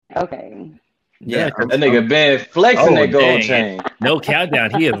Okay. Yeah, that nigga been flexing that gold chain. No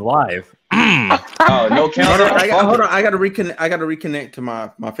countdown. He is live. Oh, no countdown. Hold on. I gotta reconnect to my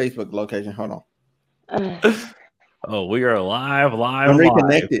Facebook location. Hold on. Oh, we are live. I'm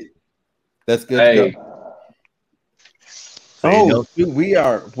reconnected. That's good. Hey. So we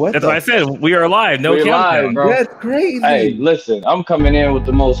are. What? That's what I said. We are live. No countdown, live, bro. That's crazy. Hey, listen. I'm coming in with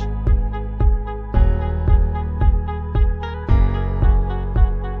the most.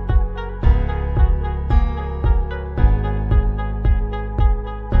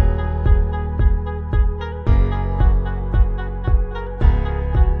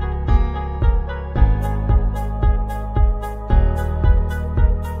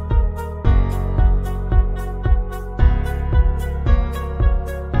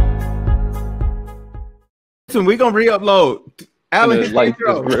 We're gonna re-upload. Alan, like this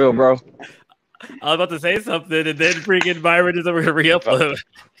real, bro. I was about to say something, and then freaking Byron is over to re-upload.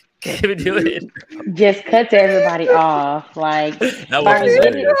 Can't even do it. Just cut to everybody off. Like,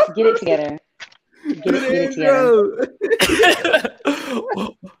 Byron, get it together. Get it together.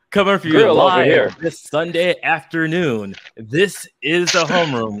 Coming for you live here this Sunday afternoon. This is the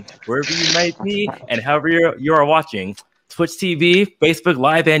homeroom, wherever you might be, and however you are watching. Twitch TV, Facebook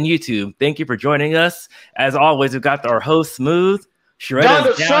Live, and YouTube. Thank you for joining us. As always, we've got our host, Smooth.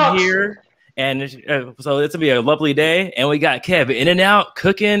 Shredda's down here. And so it's going to be a lovely day. And we got Kev in and out,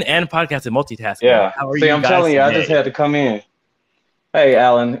 cooking, and podcasting, multitasking. Yeah. See, I'm telling you, I just had to come in. Hey,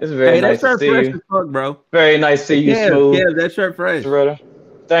 Alan. It's very nice to see you. Fuck, bro. Very nice to see you, Smooth. Yeah, that shirt fresh. Shredda.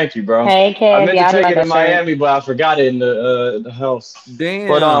 Thank you, bro. Hey, Kev. I meant to take it to Miami, but I forgot it in the house. Damn.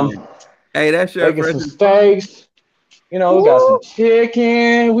 But, hey, that shirt fresh. Some steaks. You know, we got some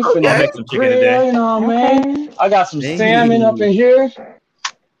chicken. We finna make some chicken today. You know, man. I got some salmon up in here.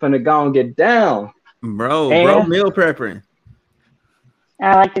 Finna go and get down. Bro, meal prepping.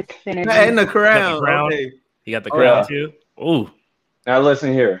 I like this synergy. And the crown. Okay. You got the crown too? Ooh. Now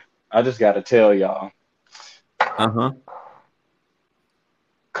listen here. I just gotta tell y'all.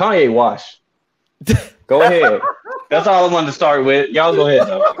 Kanye wash. Go ahead. That's all I wanted to start with. Y'all go ahead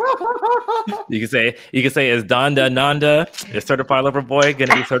though. You can say is Donda Nanda, is Certified Lover Boy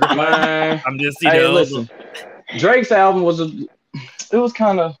gonna be certified? Man. I'm just listen. Drake's album was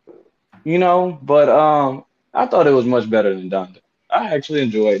kind of, but I thought it was much better than Donda. I actually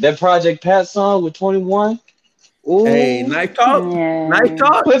enjoyed that Project Pat song with 21. Ooh. Hey, nice talk. Yeah. Nice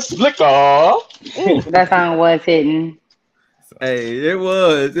talk. Let's flick off. That song was hitting. Hey, it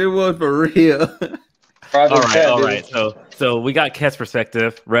was for real. All right. So we got Kev's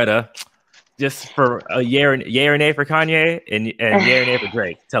perspective, Retta. Just for a yay or nay for Kanye and yay or nay for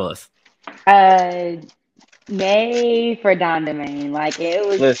Drake. Tell us. Nay for Donda, man. Like it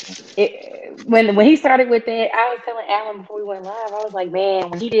was. Listen. When he started with that, I was telling Alan before we went live. I was like, man,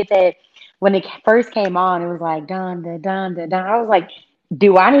 when he did that, when it first came on, it was like Donda. I was like,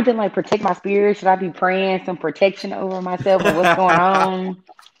 do I need to like protect my spirit? Should I be praying some protection over myself or what's going on?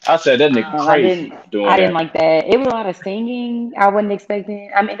 I said that nigga crazy. I didn't like that. It was a lot of singing. I wasn't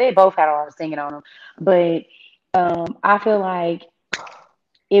expecting. I mean, they both had a lot of singing on them, but I feel like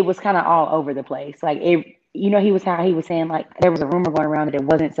it was kind of all over the place. Like it, he was saying like there was a rumor going around that it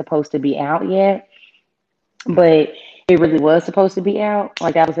wasn't supposed to be out yet, but it really was supposed to be out.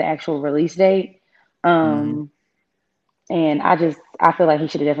 Like that was the actual release date. And I feel like he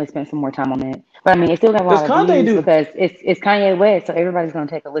should have definitely spent some more time on that. But I mean, it still got a lot of views because it's Kanye West, so everybody's gonna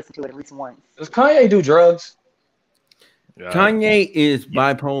take a listen to it at least once. Does Kanye do drugs? Kanye is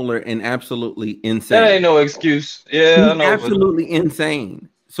bipolar and absolutely insane. That ain't no excuse. Yeah, he's absolutely insane.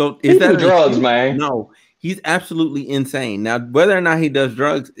 So is that drugs, man? No, he's absolutely insane. Now, whether or not he does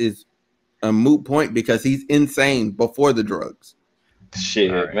drugs is a moot point because he's insane before the drugs.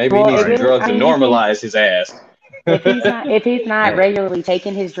 Shit, maybe he needs some drugs to normalize his ass. If he's not regularly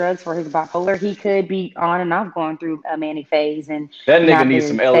taking his drugs for his bipolar, he could be on and off going through a manic phase. And that nigga needs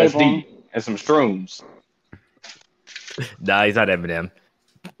some LSD and some shrooms. Nah, he's not Eminem.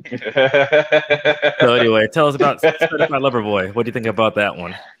 So anyway, tell us about Certified Lover Boy. What do you think about that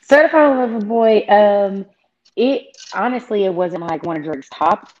one? Certified Lover Boy, it honestly, it wasn't like one of Drake's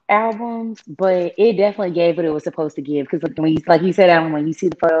top albums, but it definitely gave what it was supposed to give. Because like you said, Alan, when you see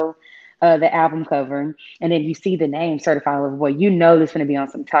the photo, the album cover, and then you see the name Certified Lover Boy, you know there's going to be on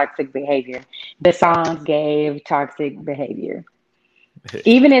some toxic behavior. The songs gave toxic behavior.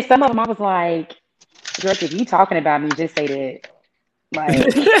 Even in some of them, I was like, Drake, if you talking about me, just say that.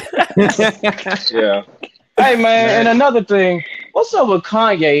 Like, yeah. Hey, man, and another thing, what's up with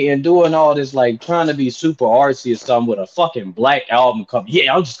Kanye and doing all this, like, trying to be super artsy or something with a fucking black album cover?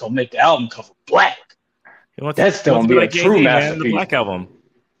 Yeah, I'm just going to make the album cover black. That's going to be a true masterpiece. The black album.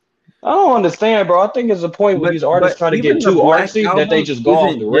 I don't understand, bro. I think it's a point where these artists try to even get the too Black artsy that they Album just go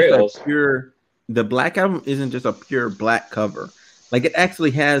off the isn't just a rails. the Black Album isn't just a pure black cover. Like it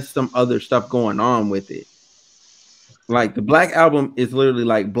actually has some other stuff going on with it. Like the Black Album is literally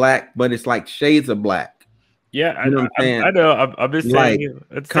like black, but it's like shades of black. Yeah, You know what I'm saying? I know. I'm just saying.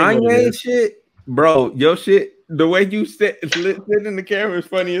 Like Kanye shit, bro. Your shit, the way you sit in the camera is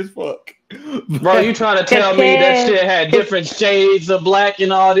funny as fuck. Bro, you trying to tell me that shit had different shades of black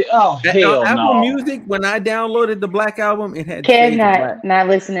and all the hell Apple no. Music, when I downloaded the Black Album, it had Kev shades of black. not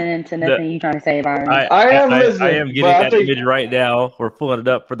listening to nothing you trying to say about it. I am listening. I am getting that image right now. We're pulling it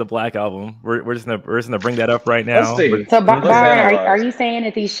up for the Black Album. We're just gonna bring that up right now. Let's see. So Byron, are you saying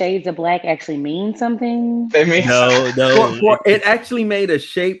that these shades of black actually mean something? They mean no. It actually made a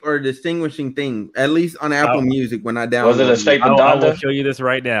shape or distinguishing thing, at least on Apple Music when I downloaded. Was it a shape of Donda? I will show you this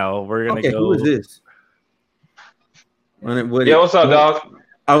right now. We're gonna go. Who is this? Yeah, what's up, dog?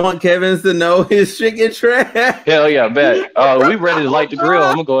 I want Kevin's to know his chicken trash. Hell yeah, bet. We ready to light the grill.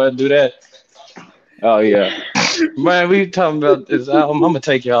 I'm gonna go ahead and do that. Oh yeah, man. We talking about this album. I'm gonna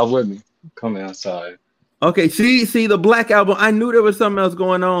take y'all with me. Come outside. Okay, see the Black Album. I knew there was something else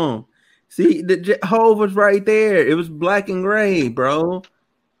going on. See, the Hove was right there. It was black and gray, bro.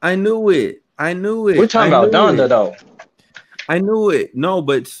 I knew it. We're talking about Donda though. I knew it. No,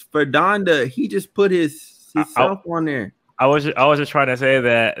 but for Donda, he just put his self on there. I was just trying to say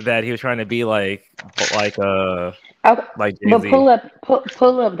that he was trying to be like Jay-Z. But pull up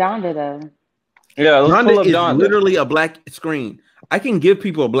Donda though. Yeah, let's Donda pull up is Donda. literally a black screen. I can give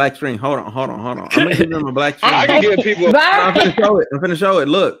people a black screen. Hold on. I'm gonna give them a black screen. I can give people. I'm gonna show it.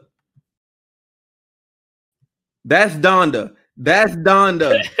 Look, that's Donda. That's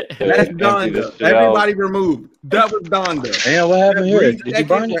Donda. Everybody removed. That was Donda. Damn, what happened here? Did you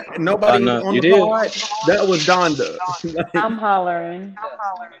burn it? Nobody was on the pod. That was Donda. I'm hollering.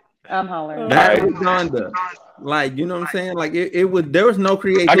 That was Donda. Like, you know what I'm saying? Like it was. There was no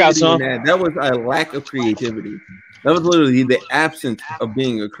creativity. I got some. In that. That was a lack of creativity. That was literally the absence of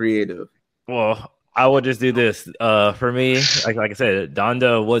being a creative. Well, I would just do this. For me, like I said,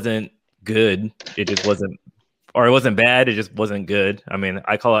 Donda wasn't good. It just wasn't. Or it wasn't bad, it just wasn't good. I mean,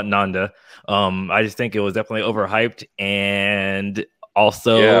 I call it Nanda. I just think it was definitely overhyped, and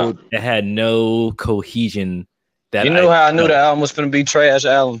also it had no cohesion. How I knew the album was going to be trash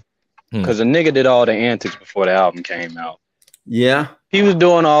album? Because the nigga did all the antics before the album came out. Yeah. He was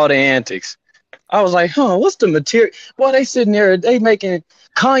doing all the antics. I was like, what's the material? Well, they sitting there, they making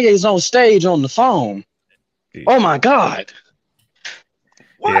Kanye's on stage on the phone. Oh my God.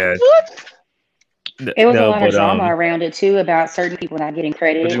 What? It was a lot of drama around it too, about certain people not getting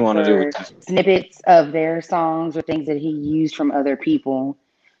credit for snippets of their songs or things that he used from other people.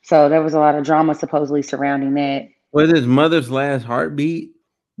 So there was a lot of drama supposedly surrounding that. Was his mother's last heartbeat?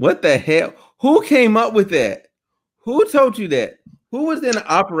 What the hell? Who came up with that? Who told you that? Who was in the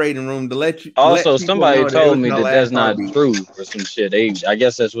operating room to let you? Also, somebody told me that's not true or some shit. I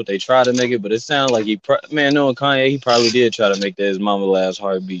guess that's what they try to make it, but it sounds like knowing Kanye, he probably did try to make that his mama's last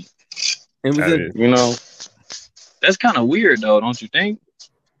heartbeat. It was, that's kind of weird though, don't you think?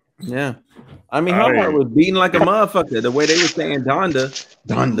 Yeah, I mean, her heart was beating like a motherfucker. The way they were saying Donda.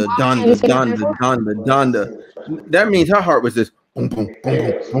 That means her heart was just boom, boom,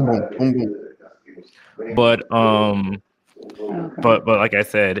 boom, boom, boom, boom, boom. But like I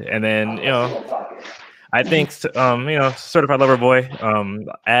said, and then I think Certified Lover Boy,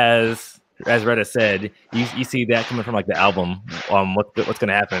 as Retta said, you see that coming from like the album, what's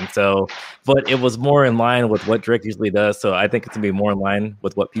gonna happen. So, but it was more in line with what Drake usually does. So I think it's gonna be more in line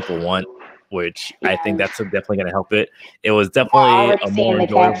with what people want, which I think that's definitely gonna help it. It was definitely a more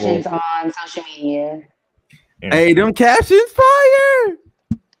enjoyable. Captions on social media. Hey, them captions fire.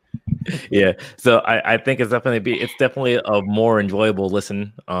 Yeah, so I think it's definitely a more enjoyable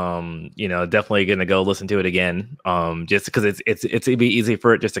listen. Definitely gonna go listen to it again. Just because it'd be easy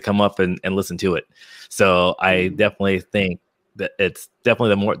for it just to come up and listen to it. So I definitely think that it's definitely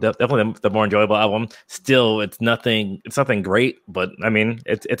the more enjoyable album. Still, it's nothing great, but I mean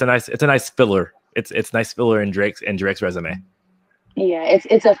it's a nice filler. It's nice filler in Drake's resume. Yeah,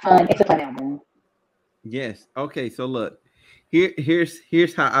 it's a fun album. Yes. Okay. So look.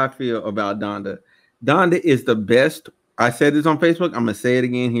 Here's how I feel about Donda. Donda is the best. I said this on Facebook. I'm gonna say it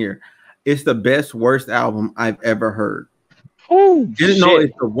again here. It's the worst album I've ever heard. Oh,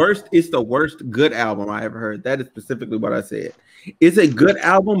 it's the worst. It's the worst good album I ever heard. That is specifically what I said. It's a good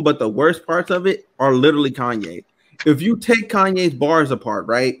album, but the worst parts of it are literally Kanye. If you take Kanye's bars apart,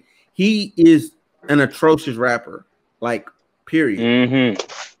 right? He is an atrocious rapper. Like, period.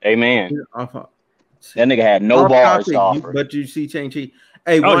 Mm-hmm. Amen. That nigga had no bars to offer. But you see, Chang-Chi,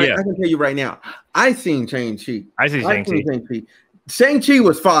 Hey, Warren, I can tell you right now. I seen Shang-Chi. I seen Shang-Chi. Shang-Chi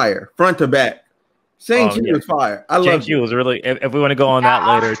was fire, front to back. Shang-Chi was fire. I love Shang-Chi was really. If we want to go on that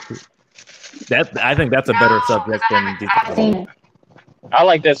later, I think that's a better subject than. I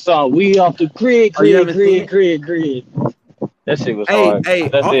like that song. We off the grid. That shit was hard.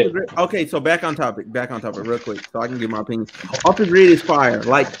 That's it. Okay, so back on topic, real quick, so I can give my opinion. Off the Grid is fire.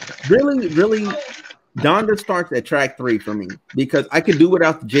 Like, really, Donda starts at track 3 for me because I could do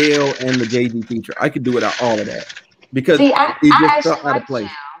without the jail and the Jay-Z feature. I could do without all of that because it just felt out of place.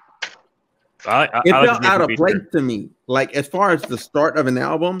 It felt out of place to me. Like, as far as the start of an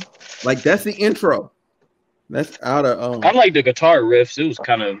album, like that's the intro. That's out of. I like the guitar riffs. It was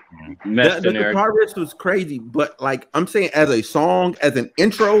kind of messed in there. The guitar riffs was crazy, but like I'm saying, as a song, as an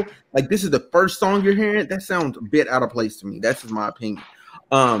intro, like this is the first song you're hearing. That sounds a bit out of place to me. That's just my opinion.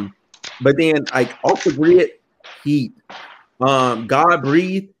 But then like Off the Grid, heat. God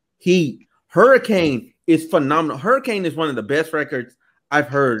Breathe, heat. Hurricane is phenomenal. Hurricane is one of the best records I've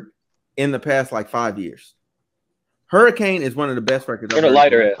heard in the past like 5 years. Hurricane is one of the best records. Where the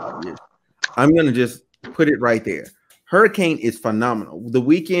lighter at? I'm gonna just put it right there. Hurricane is phenomenal. The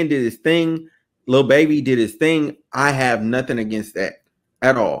Weeknd did his thing. Lil Baby did his thing. I have nothing against that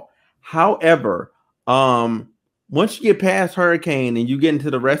at all. However, once you get past Hurricane and you get into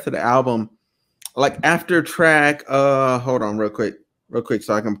the rest of the album, like after track, hold on real quick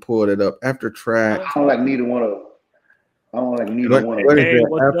so I can pull it up. After track, I don't like neither one of them. I don't like neither one of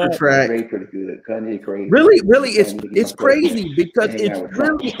them. After track, pretty good. Kanye crazy. Really, it's crazy because it's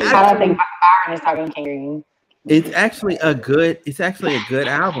really. I don't think Byron is talking Kanye. It's actually a good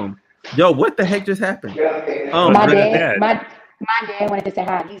album. Yo, what the heck just happened? My dad wanted to say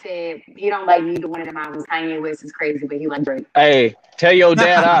hi. He said he don't like neither one of them albums. Kanye West is crazy, but he like Drake. Hey, tell your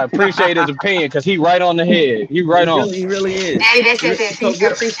dad I appreciate his opinion because he right on the head. He right on. He really is. Daddy, that's just it. I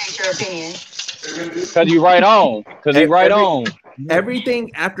appreciate your opinion. Because you right on. Because he right on.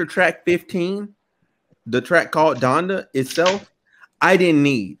 Everything after track 15, the track called Donda itself, I didn't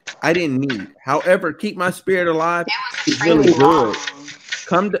need. However, Keep My Spirit Alive is really good.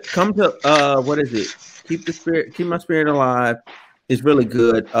 Come to what is it? Keep My Spirit Alive is really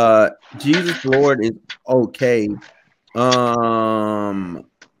good. Jesus Lord is okay.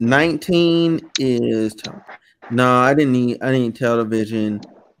 19 is I didn't need television.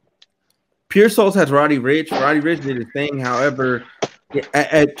 Pure Souls has Roddy Ricch. Roddy Ricch did his thing. However,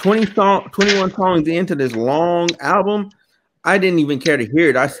 at 21 songs into this long album, I didn't even care to hear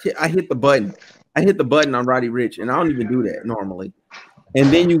it. I hit the button. I hit the button on Roddy Ricch, and I don't even do that normally. And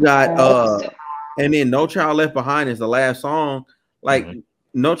then you got and then No Child Left Behind is the last song. Like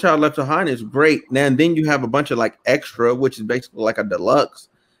No Child Left Behind is great. Now and then you have a bunch of like extra, which is basically like a deluxe.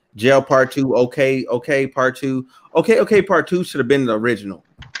 Jail Part 2, okay, Part 2. Okay, Part 2 should have been the original.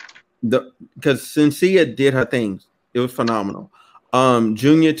 Because Cynthia did her things. It was phenomenal.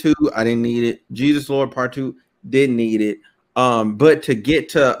 Junior 2, I didn't need it. Jesus Lord Part 2, didn't need it. But to get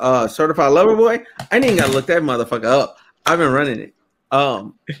to Certified Lover Boy, I ain't gotta look that motherfucker up. I've been running it.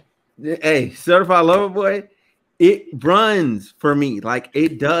 Hey, Certified Lover Boy, it runs for me. Like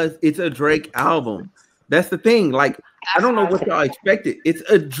it does. It's a Drake album. That's the thing. Like, I don't know what y'all expected. It's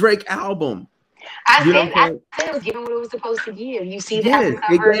a Drake album. I said it was giving what it was supposed to give. You see that? Yes,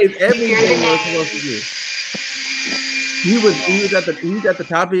 it gave everything it was supposed to give. He was at the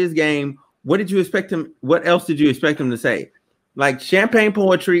top of his game. What did you expect him? What else did you expect him to say? Like Champagne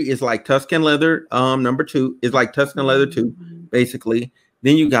Poetry is like Tuscan Leather. Number 2 is like Tuscan Leather 2, basically.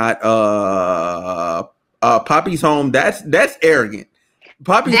 Then you got Poppy's Home. That's arrogant.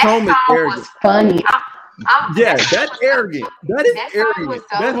 Poppy's Home is arrogant. Was funny. Yeah, that's arrogant. That is arrogant.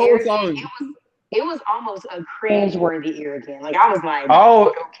 That whole song. It was almost a cringe-worthy arrogant. Like I was like,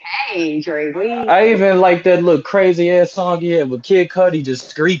 okay, Drake. I even like that little crazy ass song he had with Kid Cudi just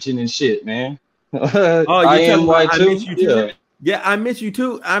screeching and shit, man. I am white too. Yeah, I miss you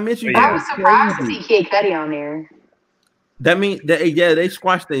too. I miss you. I was surprised to see Kid Cudi on there. That means they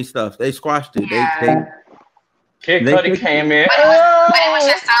squashed their stuff. They squashed it. Yeah. Kid Cudi came in. But it was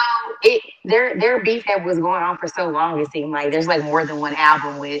just so their beef that was going on for so long. It seemed like there's like more than one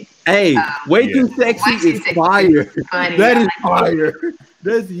album with. Hey, Way Too Sexy is fire. That is fire.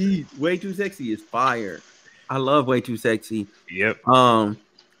 That's heat. Way Too Sexy is fire. I love Way Too Sexy. Yep.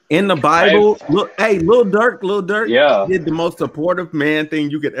 In the Bible, look, hey, Lil Durk, yeah, did the most supportive man thing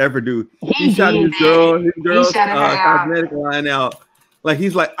you could ever do. He shot his girl's cosmetic line out. Like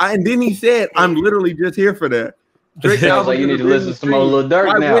he's like, and then he said, "I'm literally just here for that." Drake was like, "You need to listen to some more Lil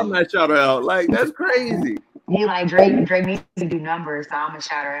Durk now." Why wouldn't I shout her out? Like that's crazy. You like Drake needs to do numbers, so I'm gonna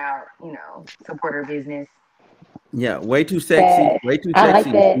shout her out. You know, support her business. Yeah, way too sexy. Way too I like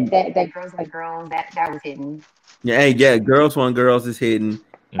sexy. that girls like girls. That was hidden. Yeah, hey, yeah, Girls Want Girls is hidden.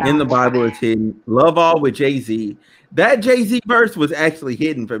 In the Bible is hidden. Love All with Jay-Z. That Jay-Z verse was actually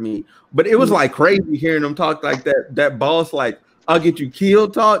hidden for me. But it was like crazy hearing him talk like that. That boss, like, I'll get you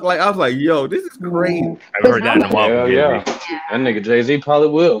killed talk. Like, I was like, yo, this is crazy. I've heard that in a while. Yeah. That nigga Jay-Z probably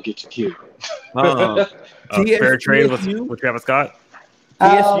will get you killed. Fair Trade with Travis Scott.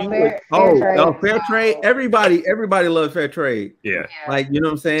 TSU. Fair Trade. Everybody loves Fair Trade. Yeah. Like, you know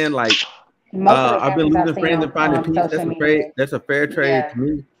what I'm saying? Like, I've been losing friends and finding peace. That's a fair trade to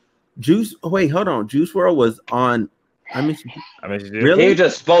me. Juice. Oh, wait, hold on. Juice WRLD was on. I miss you. Really? He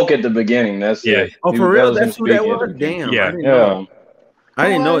just spoke at the beginning. That's it. Oh, for real? That's who that was. Damn. Yeah. I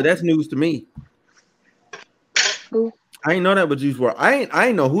didn't know it. That's news to me. I didn't know that was Juice WRLD. I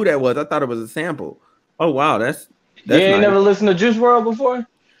didn't know who that was. I thought it was a sample. Oh wow, that's you ain't never listened to Juice WRLD before?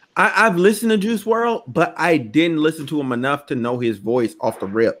 I've listened to Juice WRLD, but I didn't listen to him enough to know his voice off the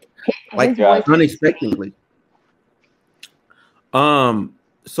rip, like unexpectedly.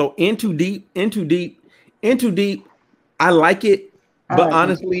 So into deep. I like it, but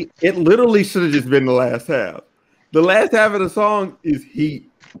honestly, it literally should have just been the last half. The last half of the song is heat.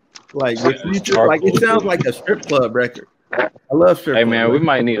 Like it sounds like a strip club record. I love strip club. Hey man, we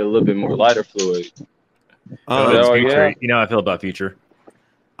might need a little bit more lighter fluid. Future. You know how I feel about Future.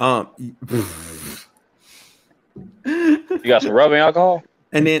 You got some rubbing alcohol?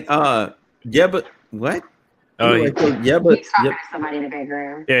 And then yeah, but what? Oh, He's talking to somebody in the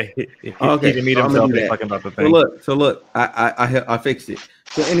background. Yeah, he can meet himself and talking about the thing. So look, I fixed it.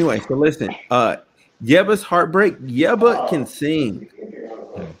 So anyway, so listen, Yeba's Heartbreak. Yeba can sing.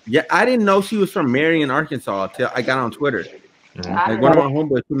 Yeah, I didn't know she was from Marion, Arkansas till I got on Twitter. Like one of my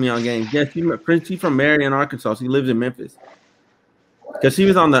homeboys put me on game. Yeah, she's from Marion, Arkansas. She lives in Memphis. Because she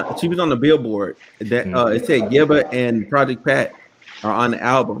was on the Billboard that it said Yeba and Project Pat are on the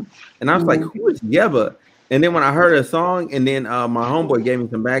album, and I was like, who is Yeba? And then when I heard her song, and then my homeboy gave me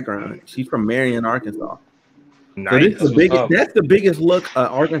some background. She's from Marion, Arkansas. Nice. So this is the biggest. That's the biggest look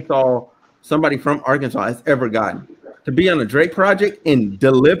Arkansas. Somebody from Arkansas has ever gotten to be on a Drake project and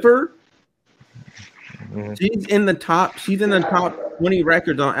deliver. She's in the top 20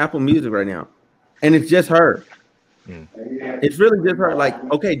 records on Apple Music right now, and it's just her. It's really just her. Like,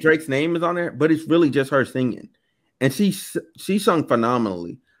 okay, Drake's name is on there, but it's really just her singing, and she sung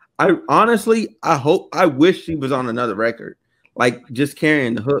phenomenally. I wish she was on another record, like just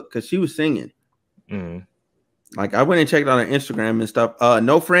carrying the hook because she was singing. Like I went and checked on her Instagram and stuff.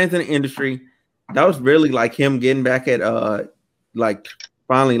 No Friends in the Industry. That was really like him getting back at like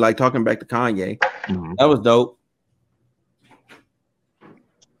finally like talking back to Kanye. That was dope.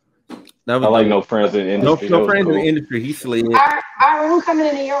 I like No Friends in the Industry. No Friends in the Industry. He slid. Who coming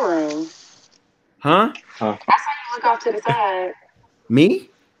into your room? Huh? I saw you look off to the side. Me?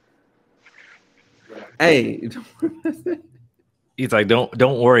 Hey. He's like,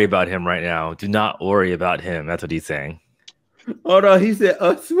 don't worry about him right now. Do not worry about him. That's what he's saying. Hold on. He said,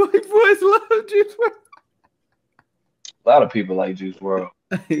 us white boys love Juice WRLD. A lot of people like Juice WRLD.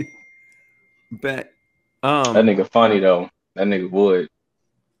 But that nigga funny though. That nigga would.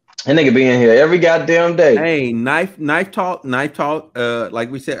 That nigga be in here every goddamn day. Hey, knife talk.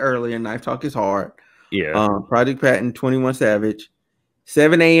 Like we said earlier, knife talk is hard. Yeah. Project Pat, 21 Savage.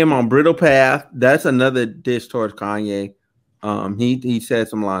 7 a.m. on Brittle Path. That's another diss towards Kanye. He said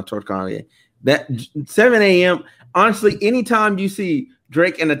some lines towards Kanye. That 7 a.m. Honestly, anytime you see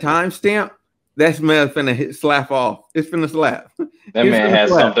Drake in a timestamp, that's man finna slap off. It's finna slap. That man had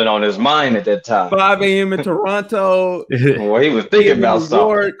something on his mind at that time. 5 a.m. in Toronto. Well, he was thinking about something.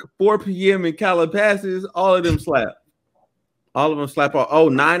 York, 4 p.m. in Calabasas. All of them slap. All of them slap off. Oh,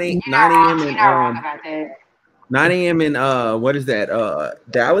 9 a.m. in 9 a.m. in what is that?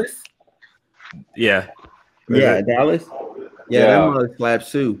 Dallas? Yeah. Yeah, Dallas. Yeah, that mother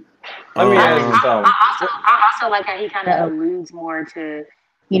slaps too. I also like how he kind of alludes more to,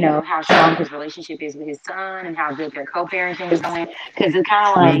 you know, how strong his relationship is with his son and how good their co-parenting is going. Because it's kind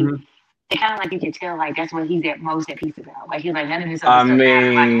of like you can tell like that's what he's most at peace about. Like he's like none of this other stuff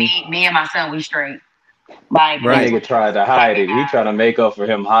matters. Like me and my son, we straight. Like right. Nigga tried to hide it. He trying to make up for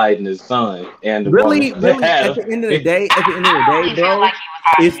him hiding his son. And really, at the end of the day, bro,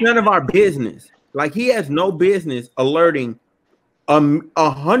 it's none of our business. Like he has no business alerting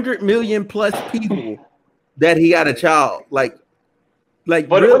 100 million plus people that he got a child. Like what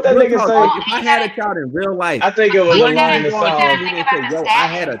that nigga say? If I had a child in real life, I think it was a line in the song. I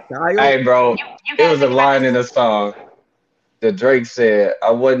had a child. Hey, bro, it was a line in the song that Drake said,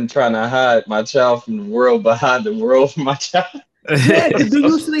 "I wasn't trying to hide my child from the world, but hide the world from my child." Yeah, do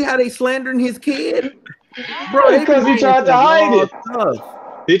you see how they slandering his kid? Bro, Because he tried to hide it.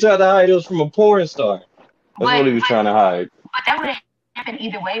 He tried to hide it was from a porn star. That's what he was trying to hide. But that would have happened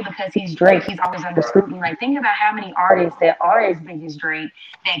either way because he's Drake. He's always under scrutiny. Like, think about how many artists that are as big as Drake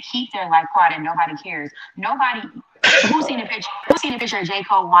that keep their life quiet and nobody cares. Nobody. Who's seen a picture? Who's seen a picture of J.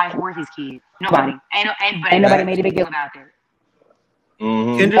 Cole's wife or his kid? Nobody. Ain't nobody made a big deal about that.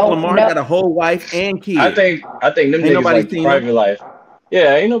 Mm-hmm. Kendrick Lamar got a whole wife and kid. I think them niggas like private life.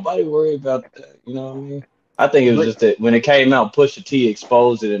 Yeah, ain't nobody worried about that. You know what I mean? I think it was just that when it came out, Pusha T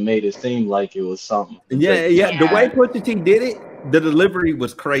exposed it and made it seem like it was something. Yeah. The way Pusha T did it, the delivery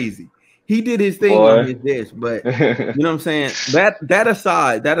was crazy. He did his thing on his dish, but you know what I'm saying? That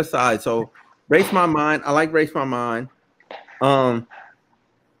aside. So Race My Mind. I like Race My Mind.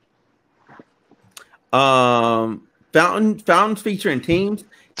 Fountains featuring Teams.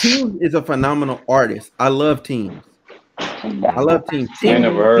 Teams is a phenomenal artist. I love Teams. Teams. I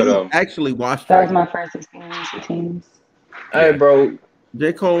never heard of them. Actually watched that was my first experience with Teams. Hey, bro.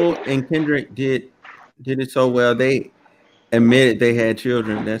 J. Cole and Kendrick did it so well. They admitted they had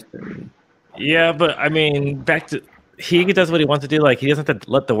children. That's the Yeah, but I mean, back to he does what he wants to do. Like, he doesn't have to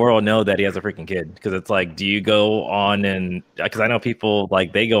let the world know that he has a freaking kid. Because it's like, do you go on and because I know people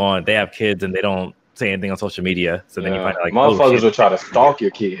like they go on, they have kids and they don't say anything on social media. So then you find out like motherfuckers will try to stalk your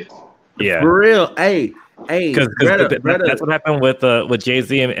kids. Yeah, for real. Hey, because that's what happened with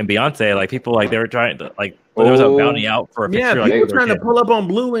Jay-Z and Beyonce. Like, people like they were trying to like there was a bounty out for a picture. Yeah, like, people trying to pull up on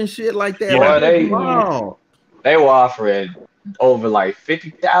Blue and shit like that. Yeah, they were offering over like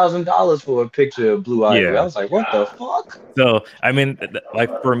 $50,000 for a picture of Blue Ivy. I was like, what the fuck? So I mean,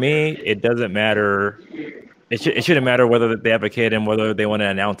 like for me, it doesn't matter. It shouldn't matter whether they have a kid and whether they want to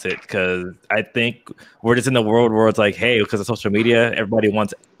announce it, because I think we're just in the world where it's like, hey, because of social media, everybody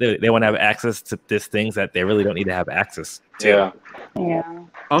wants they want to have access to these things that they really don't need to have access to. Yeah.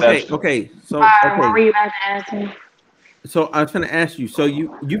 Okay. So what were you about to ask me? So I was going to ask you. So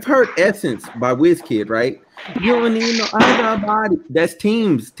you've heard Essence by Wizkid, right? You don't need no other body. That's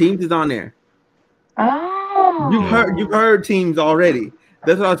Teams. Teams is on there. Oh. You've heard Teams already.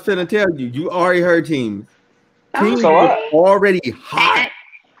 That's what I was finna tell you. You already heard Teams. Teams are already hot.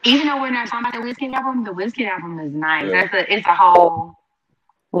 Even though we're not talking about the Wizkid album is nice. It's a whole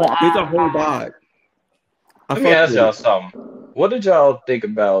vibe. Let me ask y'all something. What did y'all think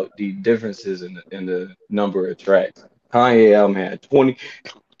about the differences in the number of tracks? Kanye album had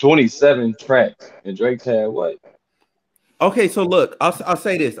 27 tracks, and Drake's had what? Okay, so look, I'll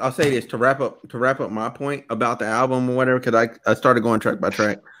say this to wrap up my point about the album or whatever, because I started going track by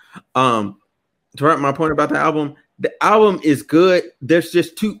track. To wrap my point about the album is good. There's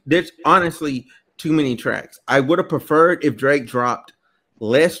honestly too many tracks. I would have preferred if Drake dropped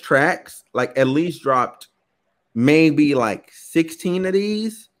less tracks, like at least dropped maybe like 16 of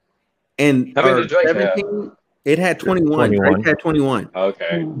these, and how many did Drake 17. Have? It had 21. Drake had 21.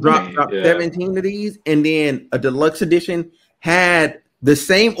 Okay. Dropped 17 of these, and then a deluxe edition had the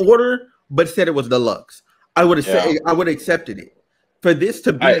same order, but said it was deluxe. I would have accepted it. For this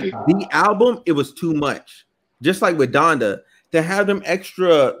to be the album, it was too much. Just like with Donda, to have them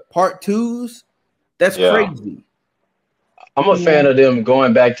extra part twos, that's crazy. I'm a fan of them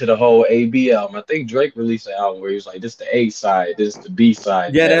going back to the whole A/B album. I think Drake released an album where he was like, "This is the A side, this is the B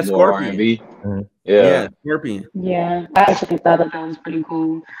side." Yeah, that's more Scorpion. R&B. Yeah, Scorpion. Yeah, I actually thought that was pretty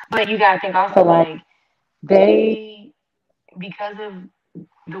cool. But you gotta think also like because of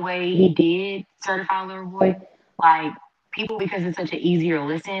the way he did Certified Lover Boy, like people, because it's such an easier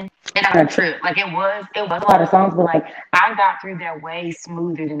listen, they're not gonna trip. Like it was a lot of songs, but like I got through that way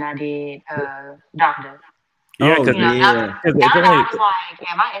smoother than I did Donda. Yeah, because I was like,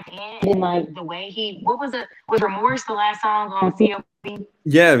 am I at the end? And like the way was Remorse the last song on COB?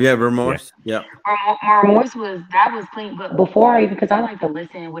 Yeah, Remorse. Yeah. Remorse was clean, but before because I like to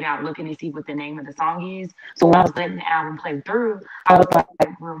listen without looking to see what the name of the song is. So when I was letting the album play through, I was like,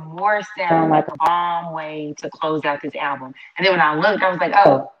 Remorse sound like a bomb way to close out this album. And then when I looked, I was like,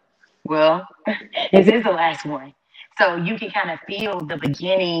 oh, well, this is the last one. So you can kind of feel the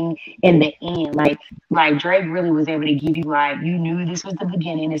beginning and the end. Like Drake really was able to give you like, you knew this was the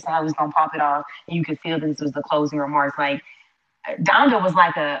beginning, this is how it was gonna pop it off, and you could feel that this was the closing remarks. Like Donda was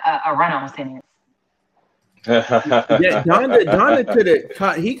like a run-on sentence. Donda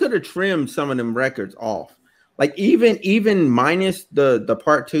could have trimmed some of them records off. Like even minus the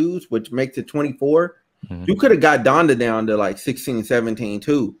part twos, which makes it 24, you could have got Donda down to like 16, 17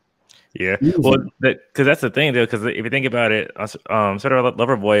 too. Yeah, well, because that's the thing, though. Because if you think about it, sort of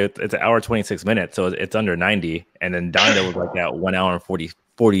Lover Boy, it's an hour 26 minutes, so it's under 90, and then Donda was like that 1 hour and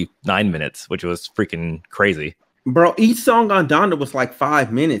 49 minutes, which was freaking crazy. Bro, each song on Donda was like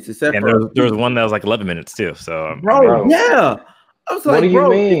 5 minutes, except And for there was one that was like 11 minutes too. So, bro, yeah. I was What like, do you bro,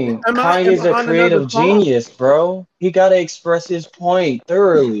 mean? am Kanye's I a on another creative song? genius, bro. He gotta express his point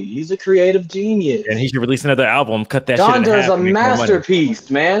thoroughly. He's a creative genius. and he should release another album, cut that shit in Donda is half, a and make more money.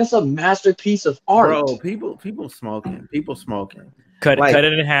 masterpiece, man. It's a masterpiece of art. Bro, people smoking. Cut Like- it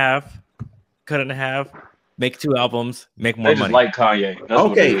in half. Cut it in half. Make 2 albums. Make more They just money. like Kanye. That's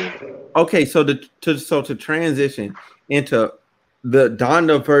what it is. Okay, so to transition into the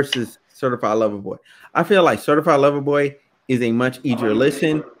Donda versus Certified Lover Boy, I feel like Certified Lover Boy is a much easier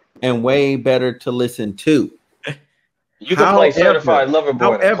listen and way better to listen to. You can play Certified Lover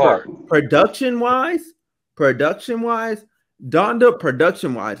Boy in a car. production wise, Donda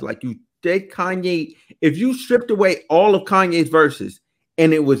production wise, like you take Kanye, if you stripped away all of Kanye's verses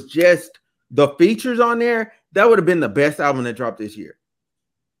and it was just the features on there, that would have been the best album that dropped this year.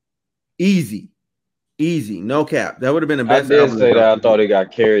 Easy, no cap. That would have been the best. I did say that. I thought he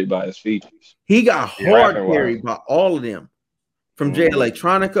got carried by his features. He got hard carried by all of them, from Jay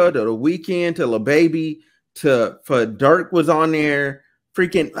Electronica to The Weeknd to Lil Baby to for Dirk was on there.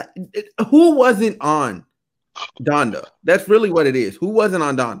 Freaking, who wasn't on Donda? That's really what it is. Who wasn't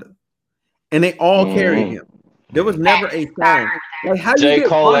on Donda? And they all carried him. There was never a song. Like how you J.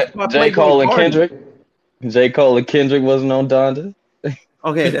 Cole and Kendrick. J. Cole and Kendrick wasn't on Donda.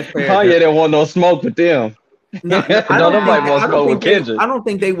 Okay, that's fair. Kanye didn't want no smoke with them. I don't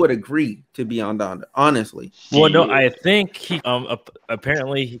think they would agree to be on Donda, honestly. Well, no, I think he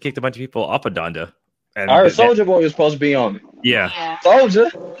apparently he kicked a bunch of people off of Donda. And I heard Soulja Boy was supposed to be on it. Yeah.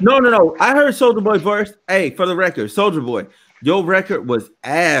 Soulja. No. I heard Soulja Boy verse. Hey, for the record, Soulja Boy, your record was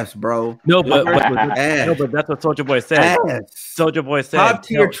ass, bro. No, but ass. That's what Soulja Boy said. Soulja Boy said top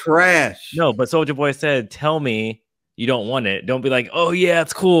tier trash. No, but Soulja Boy said, "Tell me you don't want it. Don't be like, oh yeah,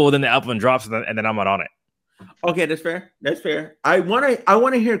 it's cool." Then the album drops, and then I'm not on it. Okay, that's fair. I want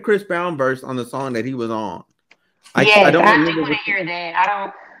to hear Chris Brown verse on the song that he was on. I do want to hear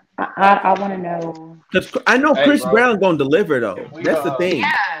that. I want to know. Because I know Chris Brown gonna deliver though. That's the thing.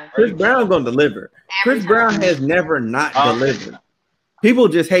 Yeah. Chris Brown gonna deliver. Chris Brown has never not delivered. People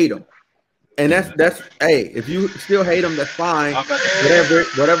just hate him, and that's hey. If you still hate him, that's fine.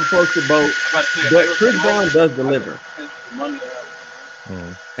 Whatever floats your boat. But Chris Brown does deliver.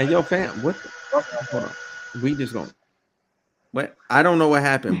 And yo, fam, what? Hold on. We just gonna. What? I don't know what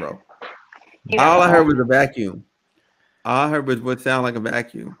happened, bro. All I heard was a vacuum. All I heard was what sounded like a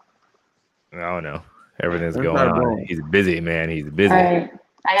vacuum. I don't know. Everything's going on. He's busy, man. He's busy. All right.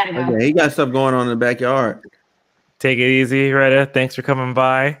 I gotta go. Okay, he got stuff going on in the backyard. Take it easy, Retta. Thanks for coming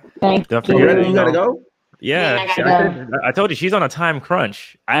by. Thank you. You gotta go? Yeah. I told you she's on a time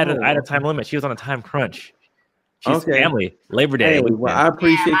crunch. I had a time limit. She was on a time crunch. She's family. Labor Day. Hey, well, I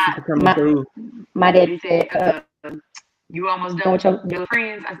appreciate you for coming through. My daddy said, you almost done with your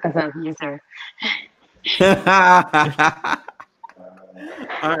friends? I said, yes, sir.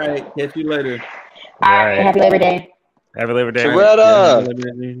 All right. Catch you later. All right. Happy Labor Day. Happy Labor Day.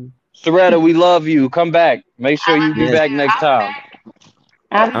 Soretta, we love you. Come back. Make sure you be back next time.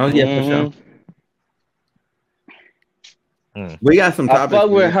 Oh, yeah, for sure. We got some topics.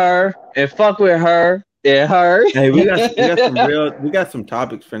 Fuck with her and fuck with her. It hurt. Hey, we got some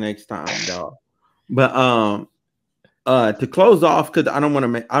topics for next time, dog. But to close off, because I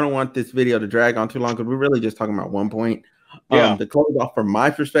don't want this video to drag on too long, because we're really just talking about one point. To close off from my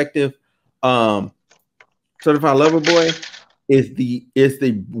perspective, Certified Lover Boy is the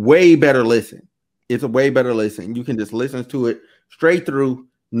way better listen. It's a way better listen. You can just listen to it straight through,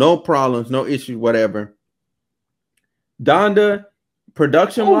 no problems, no issues, whatever. Donda,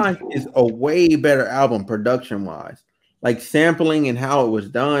 production wise, is a way better album. Production wise, like sampling and how it was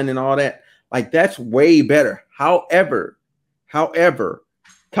done and all that, like that's way better. However,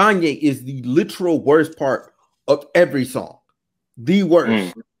 Kanye is the literal worst part of every song. The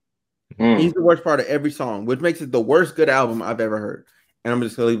worst. He's the worst part of every song, which makes it the worst good album I've ever heard. And I'm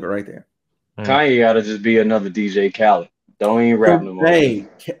just gonna leave it right there. Kanye gotta just be another DJ Khaled. Don't even rap no more. Hey,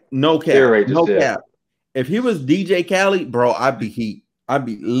 no cap. If he was DJ Khaled, bro, I'd be heat. I'd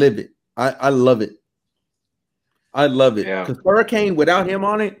be livid. I love it. I love it. Because Hurricane without him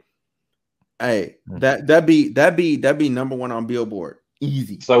on it, hey, that'd be number one on Billboard.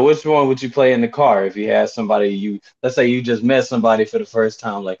 Easy. So which one would you play in the car if you had somebody let's say you just met somebody for the first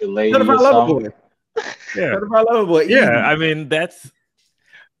time, like a lady or something? Certified Lover Boy. Yeah, I mean that's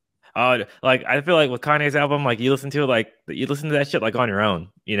like I feel like with Kanye's album, like you listen to that shit like on your own.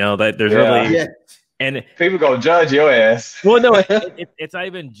 You know that there's really and people gonna judge your ass. Well, no, it's not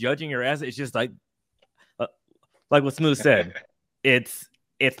even judging your ass. It's just like what Smooth said. It's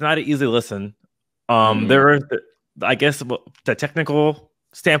not an easy listen. There I guess the technical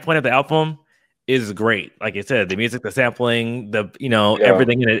standpoint of the album is great. Like I said, the music, the sampling,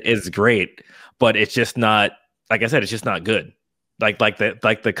 everything in it is great, but it's just not, like I said, it's just not good. Like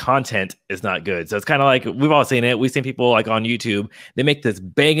the content is not good. So it's kind of like, we've all seen it. We've seen people like on YouTube, they make this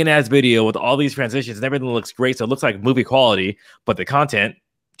banging ass video with all these transitions and everything looks great. So it looks like movie quality, but the content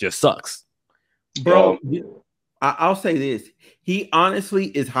just sucks. Bro, I'll say this. He honestly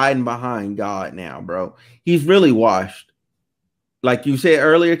is hiding behind God now, bro. He's really washed. Like you said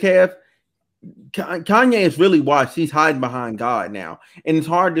earlier, Kev, Kanye is really washed. He's hiding behind God now. And it's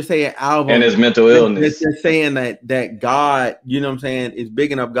hard to say an album and his mental illness. They're saying that God, you know what I'm saying, is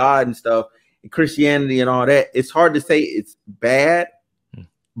big enough God and stuff, and Christianity and all that. It's hard to say it's bad,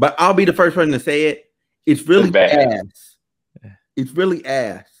 but I'll be the first person to say it. It's really ass. It's really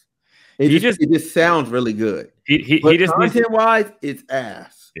ass. It just sounds really good. He just content-wise, it's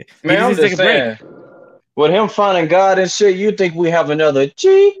ass. Man, I'm just saying, with him finding God and shit, you think we have another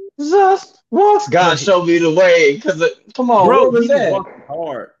Jesus? Once God showed me the way, because come on, bro, what was that?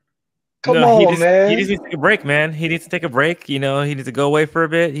 Hard. Come on, man. He just needs to take a break, man. He needs to take a break. He needs to go away for a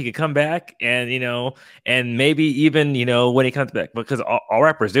bit. He could come back and and maybe even when he comes back, because all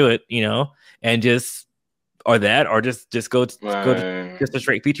rappers do it, and just or just go just a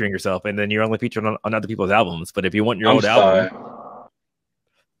straight featuring yourself, and then you're only featured on other people's albums. But if you want your old album,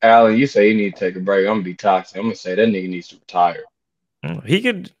 Alan, you say you need to take a break. I'm gonna be toxic. I'm gonna say that nigga needs to retire. He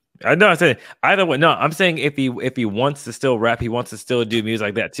could. I know. I said either way. No, I'm saying if he wants to still rap, he wants to still do music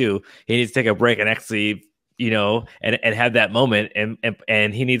like that too. He needs to take a break and actually, and have that moment.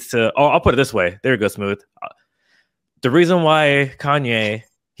 And he needs to. Oh, I'll put it this way. There you go, Smooth. The reason why Kanye,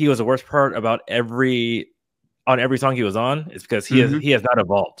 he was the worst part about every song he was on is because he has not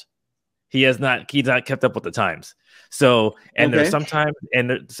evolved. He's not kept up with the times. So there's sometimes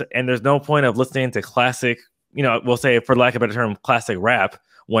there's no point of listening to classic. We'll say, for lack of a better term, classic rap.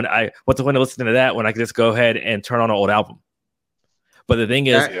 What's the point of listening to that when I can just go ahead and turn on an old album? But the thing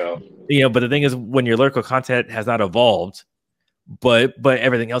is, when your lyrical content has not evolved, but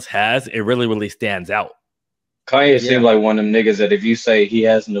everything else has, it really, really stands out. Kanye seems like one of them niggas that if you say he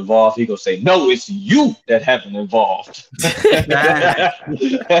hasn't evolved, he gonna say, no, it's you that haven't evolved.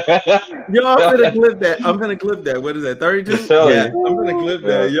 Yo, I'm gonna clip that. What is that, 32? Yeah, I'm gonna clip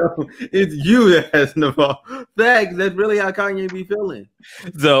that. Yo, it's you that hasn't evolved. That's really how Kanye be feeling.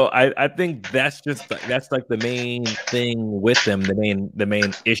 So I think that's like the main thing with them, the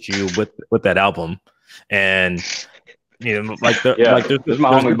main issue with that album. And there's my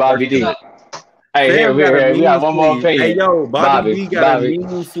homie Bobby D. Hey, here we got one more opinion. Hey, yo, Bobby got a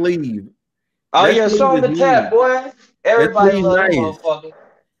mean sleeve. Oh, yeah, show him the tap, boy. Everybody loves that motherfucker.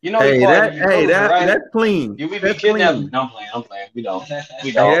 That's clean. You be kidnapping. No, I'm playing. We don't.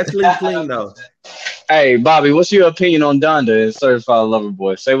 Hey, that's clean, though. Hey, Bobby, what's your opinion on Donda and Certified Lover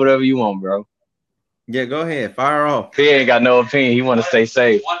Boy? Say whatever you want, bro. Yeah, go ahead. Fire off. He ain't got no opinion. He want to stay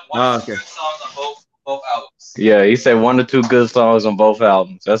safe. Okay. Both albums. Yeah, he said 1 or 2 good songs on both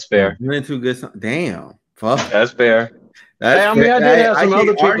albums. That's fair. 1 or 2 good songs. Damn. Fuck. That's fair. I did have some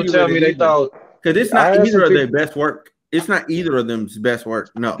other people tell me they thought, because it's not either of their best work. It's not either of them's best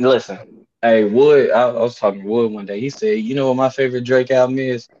work. No. Listen, hey, Wood. I was talking to Wood one day. He said, "You know what my favorite Drake album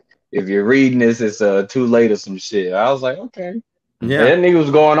is? If you're reading this, it's Too Late or some shit." I was like, okay. Yeah, that nigga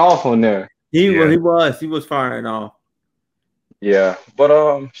was going off on there. He was firing off. Yeah,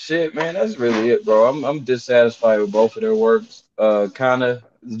 but shit, man, that's really it, bro. I'm dissatisfied with both of their works. Kind of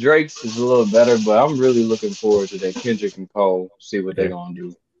Drake's is a little better, but I'm really looking forward to that Kendrick and Cole. See what they're gonna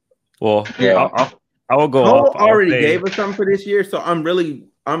do. Well, yeah, I will go. Cole already gave us something for this year, so I'm really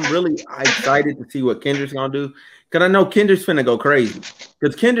excited to see what Kendrick's gonna do. Because I know Kendrick's finna go crazy.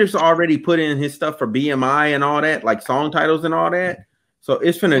 Because Kendrick's already put in his stuff for BMI and all that, like song titles and all that. So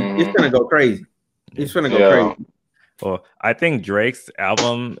it's finna go crazy. It's finna go crazy. Well, I think Drake's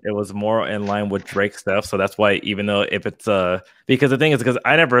album, it was more in line with Drake stuff. So that's why, even though if it's because the thing is, because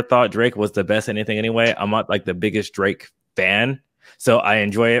I never thought Drake was the best at anything anyway. I'm not like the biggest Drake fan. So I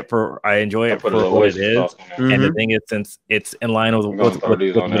enjoy it for what it is. And the thing is, since it's in line with what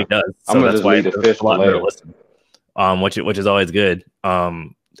he does, so that's why it's a lot better to listen. Which is always good.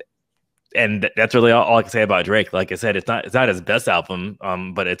 And that's really all I can say about Drake. Like I said, it's not his best album,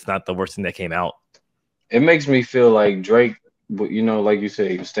 but it's not the worst thing that came out. It makes me feel like Drake, like you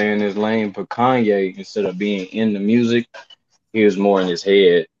said, he was staying in his lane. But Kanye, instead of being in the music, he was more in his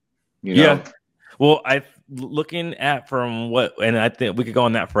head. Yeah. Well, looking at and I think we could go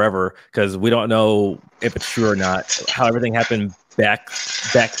on that forever because we don't know if it's true or not. How everything happened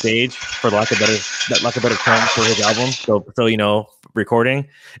backstage, for lack of better term, for his album. So recording,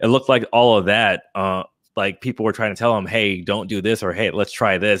 it looked like all of that like people were trying to tell him, hey, don't do this, or hey, let's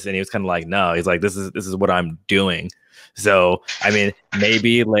try this, and he was kind of like, no, he's like, this is what I'm doing. So I mean,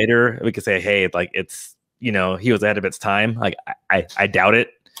 maybe later we could say, hey, like it's, you know, he was ahead of its time. Like I doubt it,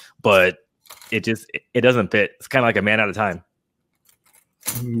 but it doesn't fit. It's kind of like a man out of time.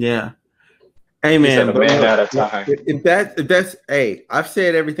 Yeah. Hey man, a man out of time. If that's hey, I've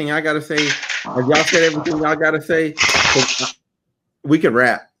said everything I gotta say. If y'all said everything y'all gotta say, we could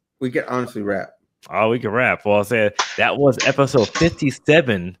rap. We could honestly rap. Oh, we can rap. Well, I said that was episode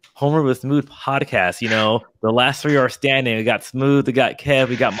 57, Homer with Smooth podcast. You know, the last three are standing. We got Smooth, we got Kev,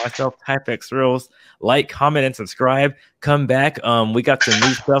 we got myself, Typex Reels. Like, comment, and subscribe. Come back. We got some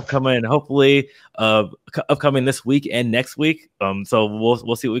new stuff coming, hopefully, upcoming this week and next week. So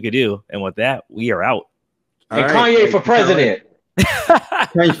we'll see what we can do. And with that, we are out. And Kanye for president.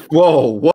 Whoa.